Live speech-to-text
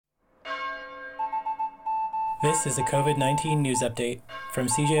This is a COVID 19 news update from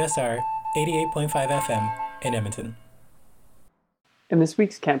CJSR 88.5 FM in Edmonton. In this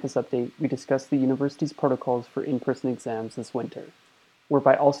week's campus update, we discuss the university's protocols for in-person exams this winter,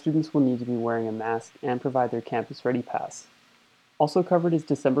 whereby all students will need to be wearing a mask and provide their Campus Ready Pass. Also covered is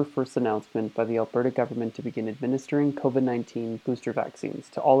December 1st announcement by the Alberta government to begin administering COVID-19 booster vaccines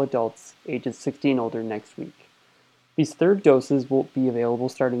to all adults ages 60 and older next week. These third doses will be available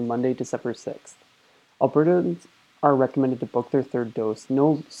starting Monday, December 6th. Albertans are recommended to book their third dose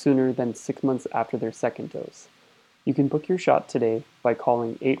no sooner than 6 months after their second dose. You can book your shot today by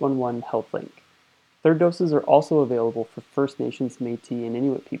calling 811 HealthLink. Third doses are also available for First Nations, Métis, and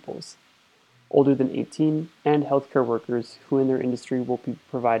Inuit peoples, older than 18, and healthcare workers who in their industry will be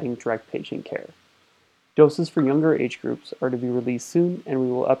providing direct patient care. Doses for younger age groups are to be released soon, and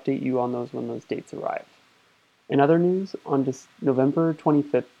we will update you on those when those dates arrive. In other news, on November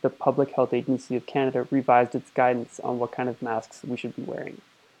 25th, the Public Health Agency of Canada revised its guidance on what kind of masks we should be wearing.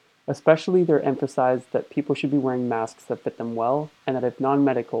 Especially, they emphasized that people should be wearing masks that fit them well, and that if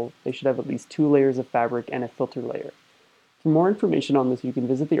non-medical, they should have at least 2 layers of fabric and a filter layer. For more information on this, you can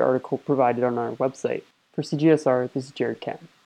visit the article provided on our website. For CGSR, this is Jared Kam.